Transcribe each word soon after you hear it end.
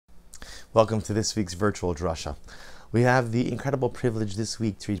Welcome to this week's virtual drasha. We have the incredible privilege this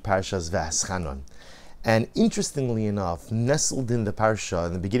week to read Parashas V'Eschanon. And interestingly enough, nestled in the Parsha,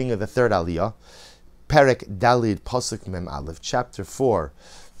 in the beginning of the third Aliyah, Perek Dalid Pasuk Mem Aleph, chapter 4,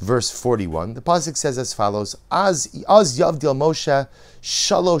 verse 41, the Pasuk says as follows: Az Yavdil Moshe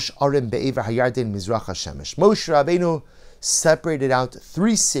Shalosh Arim Be'ever Hayarden Mizrach HaShemesh. Moshe Rabbeinu separated out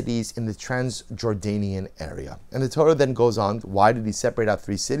 3 cities in the Transjordanian area. And the Torah then goes on, why did he separate out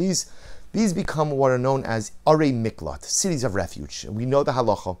 3 cities? These become what are known as Arei Miklat, cities of refuge. And we know the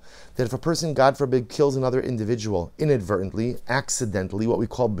halacha that if a person, God forbid, kills another individual inadvertently, accidentally, what we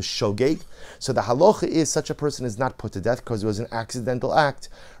call b'shogeg, so the halacha is such a person is not put to death because it was an accidental act,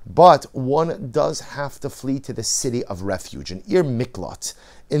 but one does have to flee to the city of refuge, an Ir Miklat.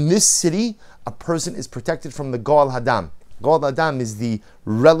 In this city, a person is protected from the Goal Hadam. Goal Adam is the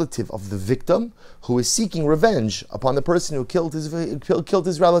relative of the victim who is seeking revenge upon the person who killed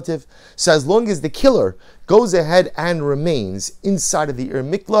his relative. So as long as the killer goes ahead and remains inside of the Ir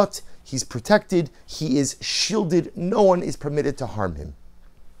Miklat, he's protected, he is shielded, no one is permitted to harm him.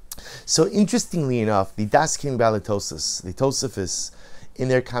 So interestingly enough, the Daskin Balatosis, the Tosafis, in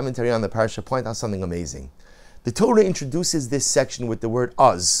their commentary on the parasha, point out something amazing. The Torah introduces this section with the word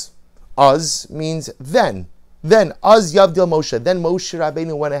Az. Az means then. Then, Az Yavdil Moshe, then Moshe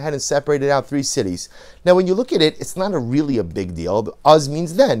Rabbeinu went ahead and separated out 3 cities. Now, when you look at it, it's not really a big deal. Az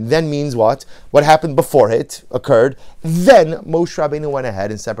means then. Then means what? What happened before it occurred. Then Moshe Rabbeinu went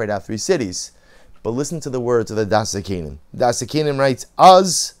ahead and separated out 3 cities. But listen to the words of the Das HaKenim. Das HaKenim writes,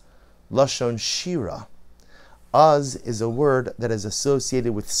 Az Lashon Shira. Az is a word that is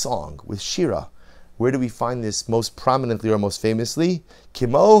associated with song, with Shira. Where do we find this most prominently or most famously?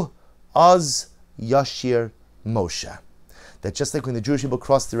 Kimo Az Yashir Moshe. That just like when the Jewish people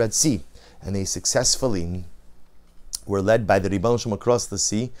crossed the Red Sea and they successfully were led by the Ribbon Shem across the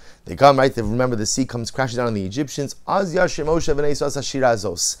sea, they come, right, they remember the sea comes crashing down on the Egyptians. Az Yashir Moshe v'nei Yisrael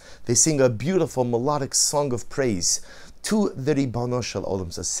Shirazos. They sing a beautiful melodic song of praise to the Ribbon Shel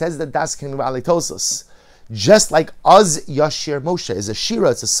Olam. So says the Das HaKenim Balatosis, just like Az Yashir Moshe is a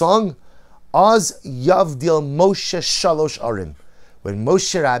shira, it's a song, Az Yavdil Moshe Shalosh Arim. When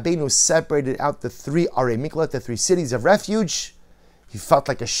Moshe Rabbeinu separated out the 3 Arei Miklat, the 3 cities of refuge, he felt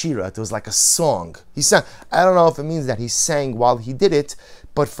like a shira. It was like a song. He sang. I don't know if it means that he sang while he did it,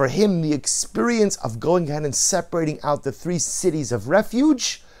 but for him, the experience of going ahead and separating out the 3 cities of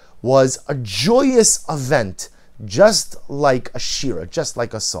refuge was a joyous event, just like a shira, just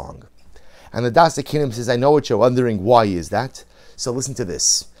like a song. And the Das HaKenim says, I know what you're wondering. Why is that? So listen to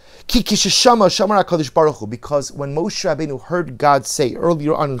this. Because when Moshe Rabbeinu heard God say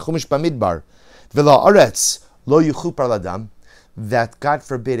earlier on in Chumash Bamidbar, that God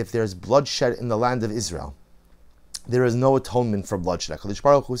forbid if there is bloodshed in the land of Israel, there is no atonement for bloodshed. HaKadosh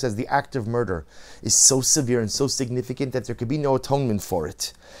Baruch Hu says the act of murder is so severe and so significant that there could be no atonement for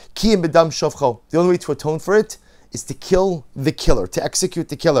it. The only way to atone for it is to kill the killer, to execute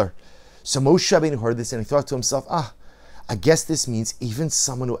the killer. So Moshe Rabbeinu heard this and he thought to himself, I guess this means even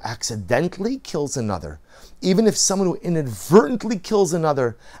someone who accidentally kills another, even if someone who inadvertently kills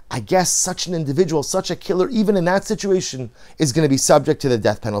another, I guess such an individual, such a killer, even in that situation, is going to be subject to the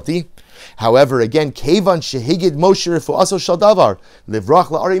death penalty. However, again, Kevan shehigid Moshe refuaso shel davar livrach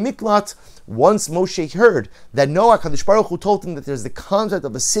la'arei miklat. Once Moshe heard that Noah, HaKadosh Baruch Hu told him that there's the concept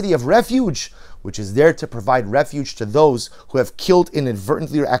of a city of refuge, which is there to provide refuge to those who have killed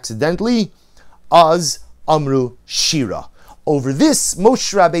inadvertently or accidentally, Az Amru Shira. Over this,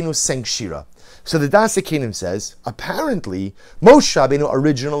 Moshe Rabbeinu sang Shira. So the Das HaKenim says, apparently, Moshe Rabbeinu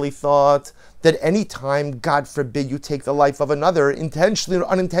originally thought that any time, God forbid, you take the life of another, intentionally or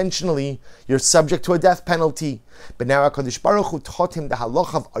unintentionally, you're subject to a death penalty. But now HaKadosh Baruch Hu taught him the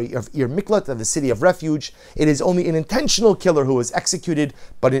halacha of Ir Miklat, of the city of refuge. It is only an intentional killer who is executed,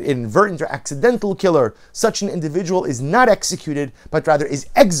 but an inadvertent or accidental killer, such an individual is not executed, but rather is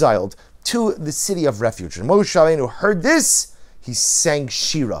exiled to the city of refuge. And Moshe Rabbeinu heard this, he sang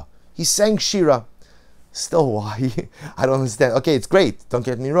Shira. He sang Shira. Still, why? I don't understand. Okay, it's great, don't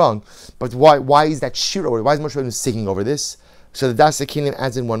get me wrong, but why is that Shira? Why is Moshe Rabbeinu singing over this? So the Das HaKenim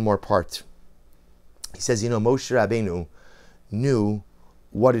adds in one more part. He says, Moshe Rabbeinu knew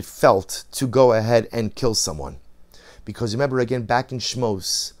what it felt to go ahead and kill someone. Because remember again, back in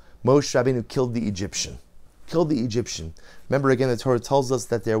Shmos, Moshe Rabbeinu killed the Egyptian. Remember again, the Torah tells us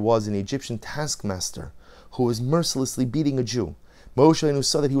that there was an Egyptian taskmaster who was mercilessly beating a Jew. Moshe Rabbeinu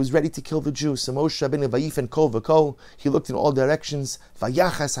saw that he was ready to kill the Jew. So Moshe Rabbeinu vayif kol v'kol, he looked in all directions,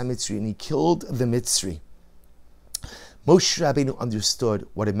 vayachas ha-Mitzri, and he killed the Mitzri. Moshe Rabbeinu understood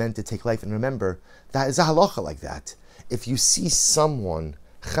what it meant to take life. And remember, that is a halacha like that. If you see someone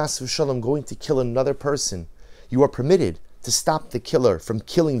chas v'shalom, going to kill another person, you are permitted to stop the killer from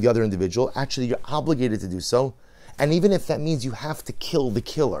killing the other individual. Actually, you're obligated to do so. And even if that means you have to kill the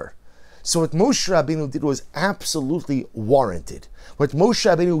killer. So what Moshe Rabbeinu did was absolutely warranted. What Moshe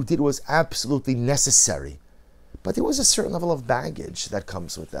Rabbeinu did was absolutely necessary. But there was a certain level of baggage that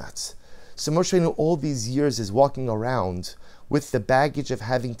comes with that. So Moshe Rabbeinu all these years is walking around with the baggage of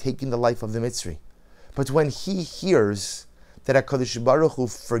having taken the life of the Mitzri. But when he hears that HaKadosh Baruch Hu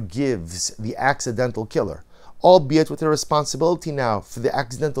forgives the accidental killer, albeit with the responsibility now for the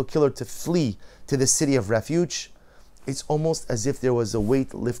accidental killer to flee to the city of refuge, it's almost as if there was a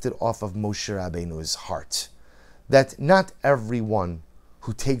weight lifted off of Moshe Rabbeinu's heart. That not everyone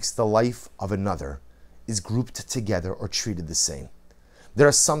who takes the life of another is grouped together or treated the same. There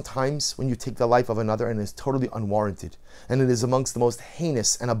are some times when you take the life of another and it is totally unwarranted, and it is amongst the most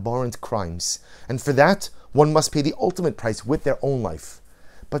heinous and abhorrent crimes. And for that, one must pay the ultimate price with their own life.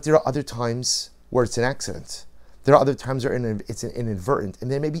 But there are other times where it's an accident. There are other times where it's inadvertent,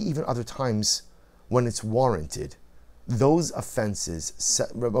 and there may be even other times when it's warranted. Those offenses,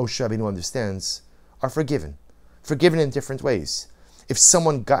 Moshe Rabbeinu understands, are forgiven. Forgiven in different ways. If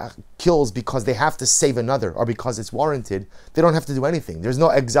someone kills because they have to save another or because it's warranted, they don't have to do anything. There's no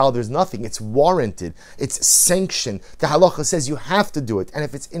exile, there's nothing. It's warranted. It's sanctioned. The halacha says you have to do it. And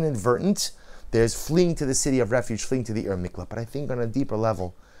if it's inadvertent, there's fleeing to the city of refuge, fleeing to the Ir Miklat. But I think on a deeper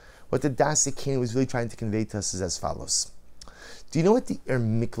level, what the Das Ikeni was really trying to convey to us is as follows. Do you know what the Ir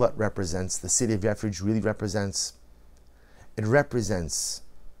Miklat represents, the city of refuge really represents? It represents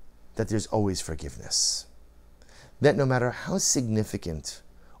that there's always forgiveness. That no matter how significant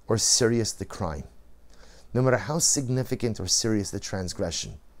or serious the crime, no matter how significant or serious the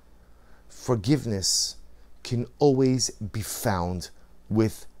transgression, forgiveness can always be found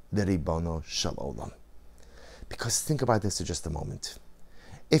with the Ribono Shel Olam. Because think about this for just a moment.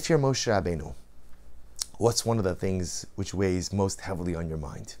 If you're Moshe Rabbeinu, what's one of the things which weighs most heavily on your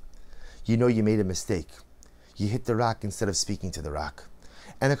mind? You know you made a mistake. You hit the rock instead of speaking to the rock.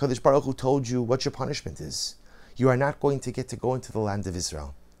 And HaKadosh Baruch Hu told you what your punishment is. You are not going to get to go into the land of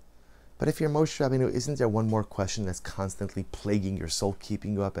Israel. But if you're Moshe Rabbeinu, isn't there one more question that's constantly plaguing your soul,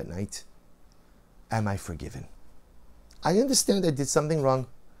 keeping you up at night? Am I forgiven? I understand I did something wrong.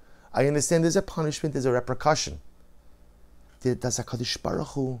 I understand there's a punishment, there's a repercussion. Does HaKadosh Baruch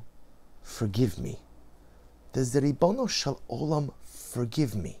Hu forgive me? Does the Ribono Shel Olam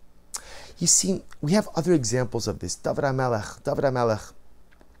forgive me? You see, we have other examples of this. David HaMelech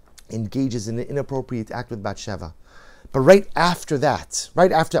engages in an inappropriate act with Bathsheba. But right after that, when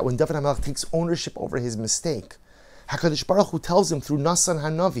David HaMelech takes ownership over his mistake, HaKadosh Baruch Hu tells him through Nasan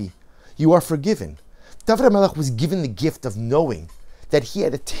HaNavi, you are forgiven. David HaMelech was given the gift of knowing that he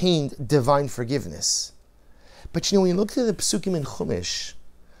had attained divine forgiveness. But when you look at the Psukim in Chumash,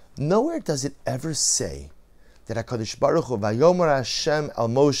 nowhere does it ever say that HaKadosh Baruch Hu, Vayomer Hashem el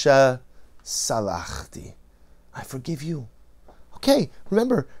Moshe, Salachti, I forgive you. Okay,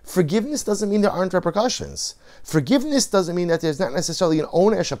 remember, forgiveness doesn't mean there aren't repercussions. Forgiveness doesn't mean that there's not necessarily an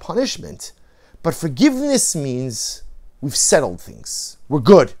onesh, a punishment. But forgiveness means we've settled things. We're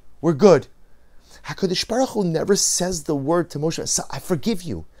good. HaKadosh Baruch Hu never says the word to Moshe, I forgive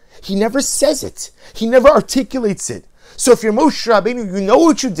you. He never says it. He never articulates it. So if you're Moshe Rabbeinu, you know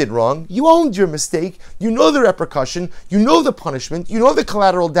what you did wrong. You owned your mistake. You know the repercussion. You know the punishment. You know the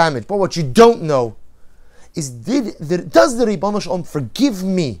collateral damage. But what you don't know is, does the Ribono Shel Olam forgive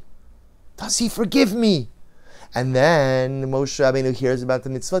me? Does he forgive me? And then Moshe Rabbeinu hears about the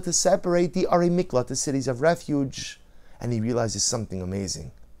mitzvah to separate the Ari Miklat, the cities of refuge, and he realizes something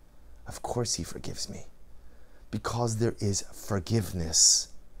amazing. Of course he forgives me, because there is forgiveness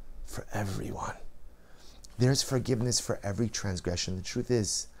for everyone. There's forgiveness for every transgression. The truth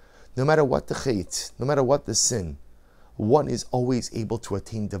is, no matter what the chait, no matter what the sin, one is always able to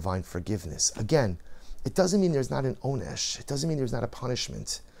attain divine forgiveness. Again, it doesn't mean there's not an onesh. It doesn't mean there's not a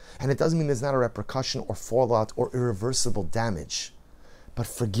punishment. And it doesn't mean there's not a repercussion or fallout or irreversible damage. But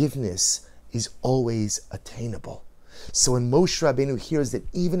forgiveness is always attainable. So when Moshe Rabbeinu hears that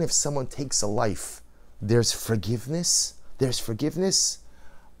even if someone takes a life, there's forgiveness,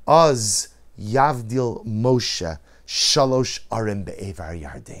 Az Yavdil Moshe Shalosh Arim Be'evar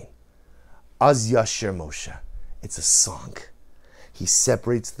Yarden. Az Yashir Moshe. It's a song. He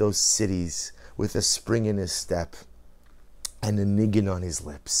separates those cities with a spring in his step and a niggin on his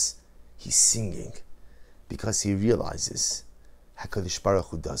lips. He's singing because he realizes HaKadosh Baruch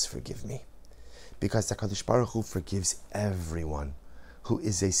Hu does forgive me. Because HaKadosh Baruch Hu forgives everyone who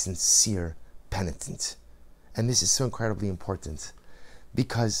is a sincere penitent. And this is so incredibly important,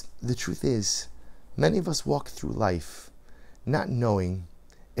 because the truth is, many of us walk through life not knowing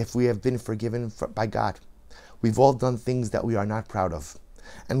if we have been forgiven by God. We've all done things that we are not proud of.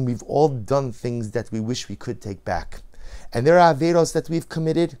 And we've all done things that we wish we could take back. And there are averos that we've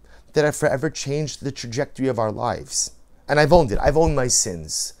committed that have forever changed the trajectory of our lives. And I've owned it. I've owned my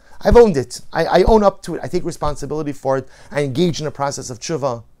sins. I've owned it. I own up to it. I take responsibility for it. I engage in a process of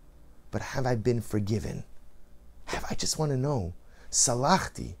tshuva. But have I been forgiven? I just want to know.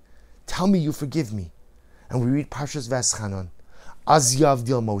 Salachti. Tell me you forgive me. And we read Parshas V'eschanon. Az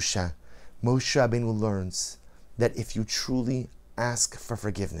Yavdil Moshe. Moshe Rabbeinu learns that if you truly ask for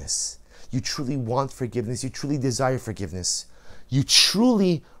forgiveness, you truly want forgiveness, you truly desire forgiveness, you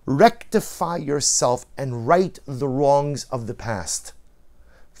truly rectify yourself and right the wrongs of the past,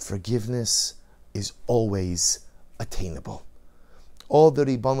 forgiveness is always attainable. All the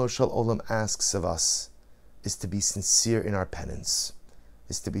Ribbono Shel Olam asks of us is to be sincere in our penance,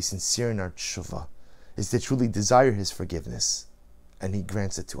 is to be sincere in our tshuva, is to truly desire His forgiveness, and He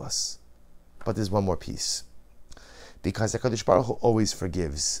grants it to us. But there's one more piece. Because HaKadosh Baruch Hu always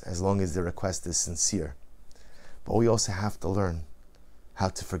forgives as long as the request is sincere. But we also have to learn how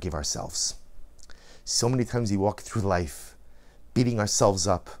to forgive ourselves. So many times we walk through life beating ourselves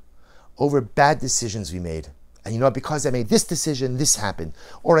up over bad decisions we made. And you know, because I made this decision, this happened.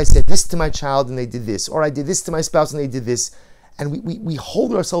 Or I said this to my child and they did this. Or I did this to my spouse and they did this. And we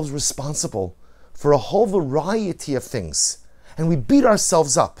hold ourselves responsible for a whole variety of things. And we beat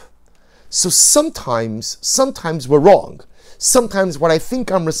ourselves up. So sometimes we're wrong. Sometimes what I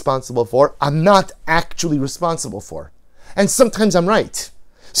think I'm responsible for, I'm not actually responsible for. And sometimes I'm right.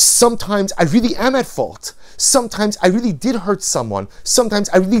 Sometimes I really am at fault. Sometimes I really did hurt someone. Sometimes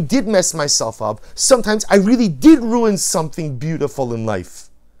I really did mess myself up. Sometimes I really did ruin something beautiful in life.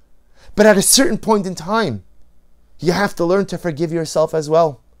 But at a certain point in time, you have to learn to forgive yourself as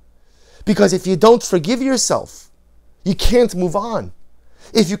well. Because if you don't forgive yourself, you can't move on.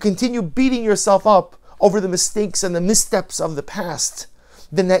 If you continue beating yourself up over the mistakes and the missteps of the past,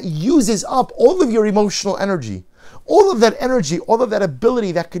 then that uses up all of your emotional energy. All of that energy, all of that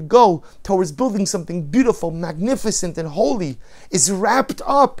ability that could go towards building something beautiful, magnificent, and holy is wrapped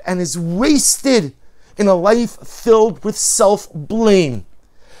up and is wasted in a life filled with self-blame.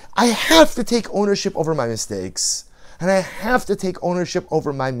 I have to take ownership over my mistakes, and I have to take ownership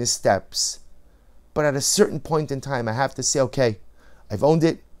over my missteps. But at a certain point in time, I have to say, okay, I've owned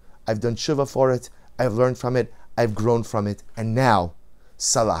it, I've done tshuva for it, I've learned from it, I've grown from it, and now,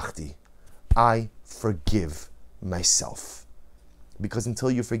 salachti, I forgive myself. Because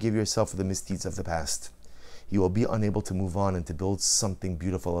until you forgive yourself for the misdeeds of the past, you will be unable to move on and to build something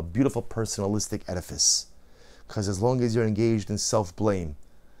beautiful, a beautiful personalistic edifice. Because as long as you're engaged in self-blame,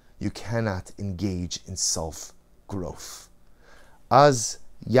 you cannot engage in self-growth. Az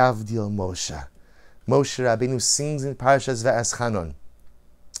Yavdil Moshe. Moshe Rabbeinu sings in Parshas V'eschanon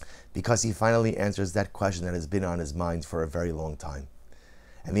because he finally answers that question that has been on his mind for a very long time.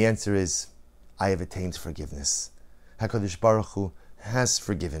 And the answer is, I have attained forgiveness. HaKadosh Baruch Hu has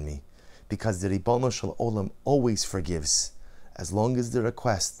forgiven me because the Ribbono Shel Olam always forgives as long as the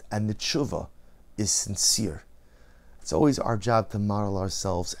request and the tshuva is sincere. It's always our job to model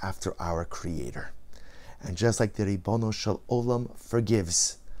ourselves after our Creator. And just like the Ribbono Shel Olam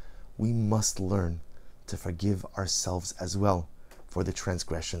forgives, we must learn to forgive ourselves as well for the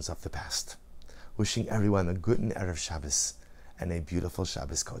transgressions of the past. Wishing everyone a good and Erev Shabbos and a beautiful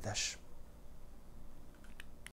Shabbos Kodesh.